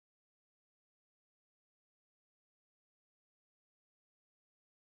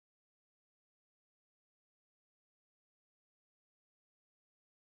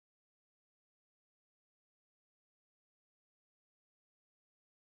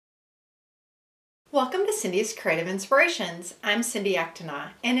Welcome to Cindy's Creative Inspirations. I'm Cindy Actona,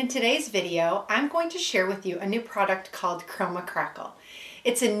 and in today's video, I'm going to share with you a new product called Kroma Crackle.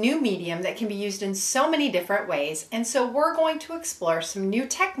 It's a new medium that can be used in so many different ways, and so we're going to explore some new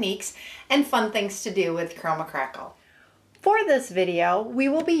techniques and fun things to do with Kroma Crackle. For this video, we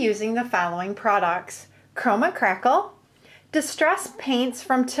will be using the following products: Kroma Crackle, distress paints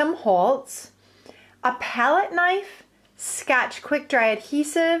from Tim Holtz, a palette knife, Scotch quick dry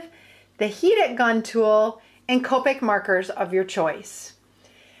adhesive, the heat it gun tool, and Copic markers of your choice.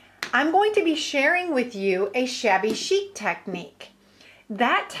 I'm going to be sharing with you a Shabby Chic technique.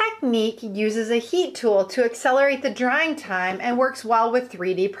 That technique uses a heat tool to accelerate the drying time and works well with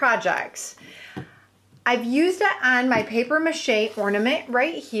 3D projects. I've used it on my paper mache ornament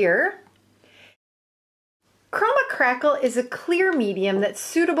right here. Kroma Crackle is a clear medium that's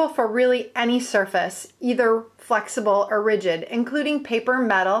suitable for really any surface, either flexible or rigid, including paper,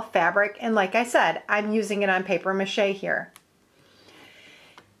 metal, fabric, and like I said, I'm using it on paper mache here.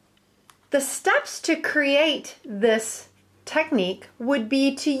 The steps to create this technique would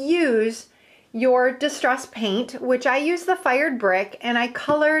be to use your distress paint, which I use the fired brick, and I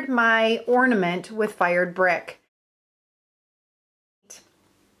colored my ornament with fired brick.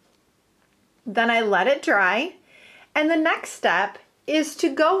 Then I let it dry, and the next step is to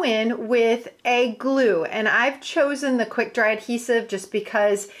go in with a glue, and I've chosen the quick dry adhesive just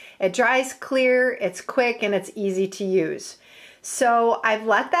because it dries clear, it's quick, and it's easy to use. So I've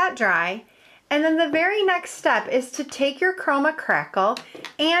let that dry, and then the very next step is to take your Kroma Crackle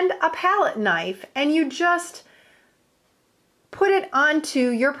and a palette knife, and you just put it onto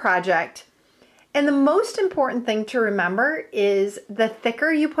your project. And the most important thing to remember is the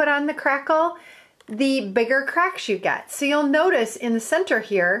thicker you put on the crackle, the bigger cracks you get. So you'll notice in the center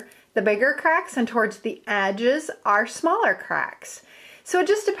here, the bigger cracks, and towards the edges are smaller cracks. So it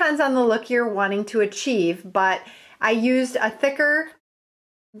just depends on the look you're wanting to achieve, but I used a thicker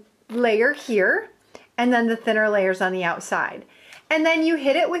layer here and then the thinner layers on the outside. And then you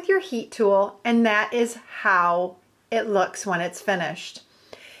hit it with your heat tool, and that is how it looks when it's finished.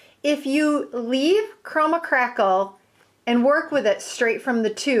 If you leave Kroma Crackle and work with it straight from the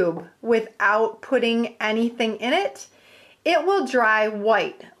tube without putting anything in it, it will dry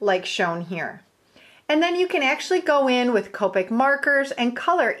white like shown here. And then you can actually go in with Copic markers and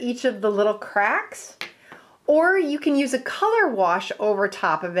color each of the little cracks, or you can use a color wash over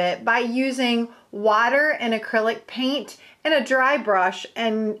top of it by using water and acrylic paint and a dry brush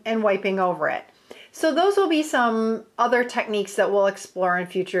and wiping over it. So those will be some other techniques that we'll explore in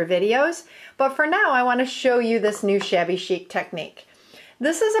future videos. But for now, I want to show you this new Shabby Chic technique.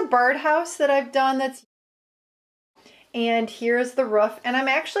 This is a birdhouse that I've done and here's the roof. And I'm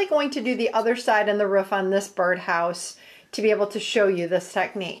actually going to do the other side and the roof on this birdhouse to be able to show you this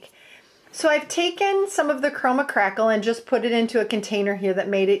technique. So I've taken some of the Kroma Crackle and just put it into a container here that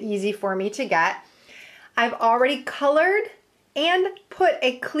made it easy for me to get. I've already colored and put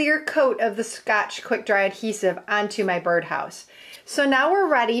a clear coat of the Scotch quick dry adhesive onto my birdhouse. So now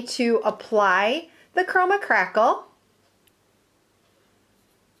we're ready to apply the Kroma Crackle.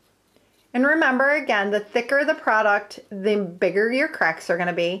 And remember, again, the thicker the product, the bigger your cracks are going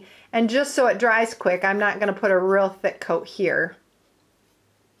to be. And just so it dries quick, I'm not going to put a real thick coat here.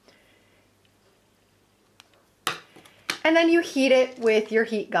 And then you heat it with your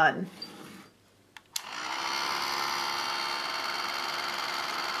heat gun.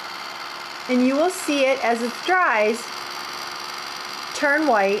 And you will see it as it dries turn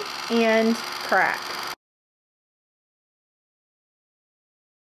white and crack.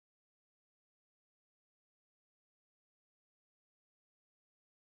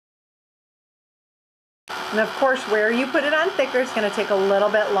 And of course, where you put it on thicker is going to take a little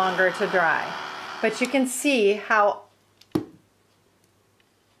bit longer to dry. But you can see how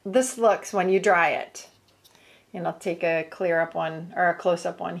this looks when you dry it. And I'll take a clear up one or a close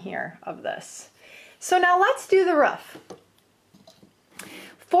up one here of this. So now let's do the roof.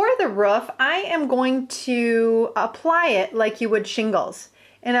 For the roof, I am going to apply it like you would shingles.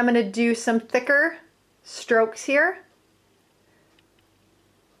 And I'm going to do some thicker strokes here.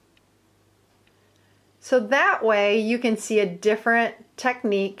 So that way you can see a different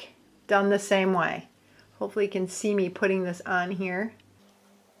technique done the same way. Hopefully you can see me putting this on here.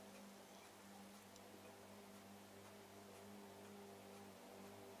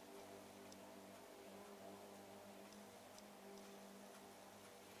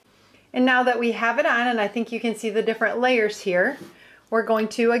 And now that we have it on, and I think you can see the different layers here, we're going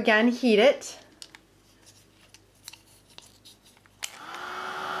to again heat it.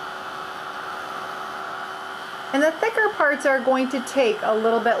 And the thicker parts are going to take a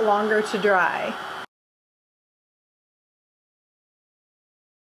little bit longer to dry.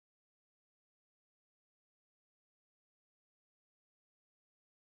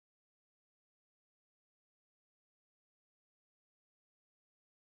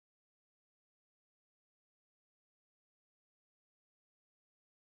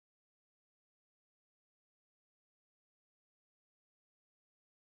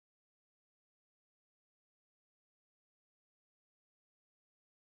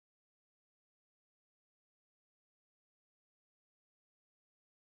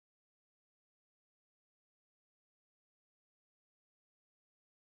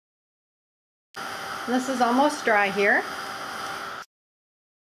 This is almost dry here.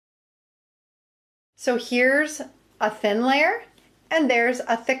 So here's a thin layer, and there's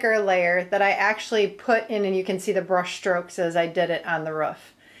a thicker layer that I actually put in, and you can see the brush strokes as I did it on the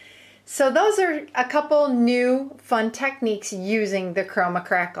roof. So those are a couple new fun techniques using the Kroma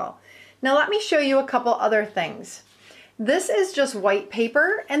Crackle. Now let me show you a couple other things. This is just white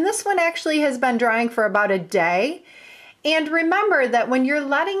paper, and this one actually has been drying for about a day. And remember that when you're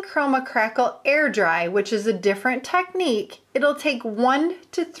letting Kroma Crackle air dry, which is a different technique, it'll take 1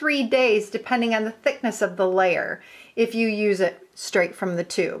 to 3 days depending on the thickness of the layer if you use it straight from the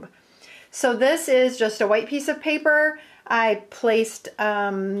tube. So this is just a white piece of paper. I placed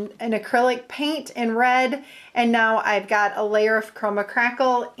an acrylic paint in red, and now I've got a layer of Kroma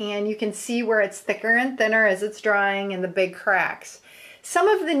Crackle, and you can see where it's thicker and thinner as it's drying and the big cracks. Some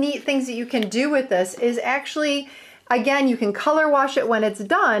of the neat things that you can do with this is actually, again, you can color wash it when it's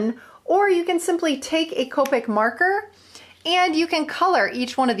done, or you can simply take a Copic marker and you can color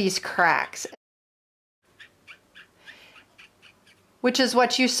each one of these cracks, which is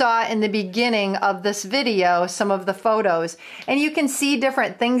what you saw in the beginning of this video, some of the photos. And you can see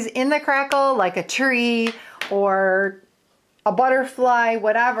different things in the crackle, like a tree or a butterfly,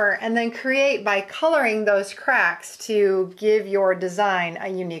 whatever, and then create by coloring those cracks to give your design a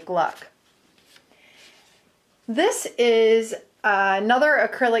unique look. This is another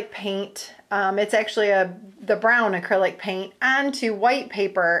acrylic paint. It's actually the brown acrylic paint onto white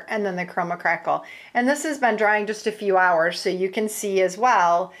paper and then the Kroma Crackle. And this has been drying just a few hours, so you can see as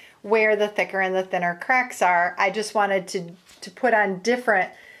well where the thicker and the thinner cracks are. I just wanted to put on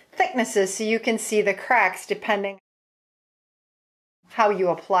different thicknesses so you can see the cracks depending on how you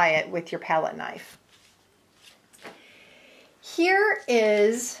apply it with your palette knife. Here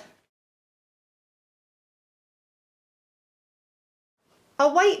is a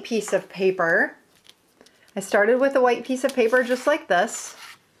white piece of paper. I started with a white piece of paper just like this,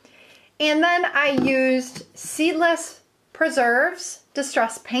 and then I used Seedless Preserves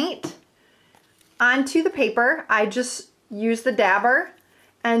Distress Paint onto the paper. I just used the dabber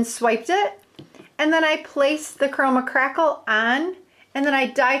and swiped it, and then I placed the Kroma Crackle on, and then I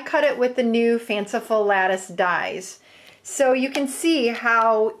die cut it with the new Fanciful Lattice dies. So you can see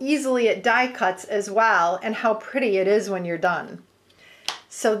how easily it die cuts as well, and how pretty it is when you're done.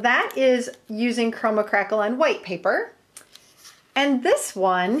 So that is using Kroma Crackle on white paper. And this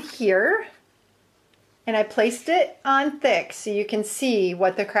one here, and I placed it on thick so you can see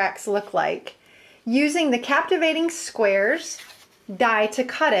what the cracks look like. Using the Captivating Squares die to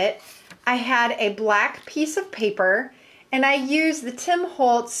cut it, I had a black piece of paper, and I used the Tim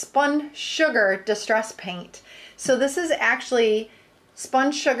Holtz Spun Sugar Distress Paint. So this is actually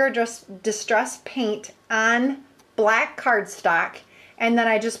Spun Sugar Distress Paint on black cardstock. And then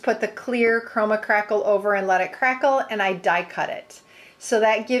I just put the clear Kroma Crackle over and let it crackle, and I die cut it. So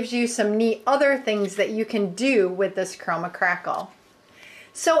that gives you some neat other things that you can do with this Kroma Crackle.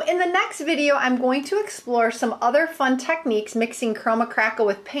 So in the next video, I'm going to explore some other fun techniques mixing Kroma Crackle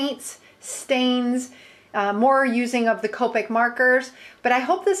with paints, stains, more using of the Copic markers. But I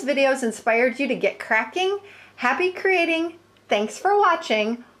hope this video has inspired you to get cracking. Happy creating! Thanks for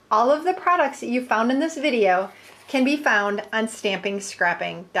watching. All of the products that you found in this video can be found on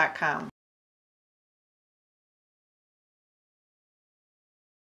stampingscrapping.com.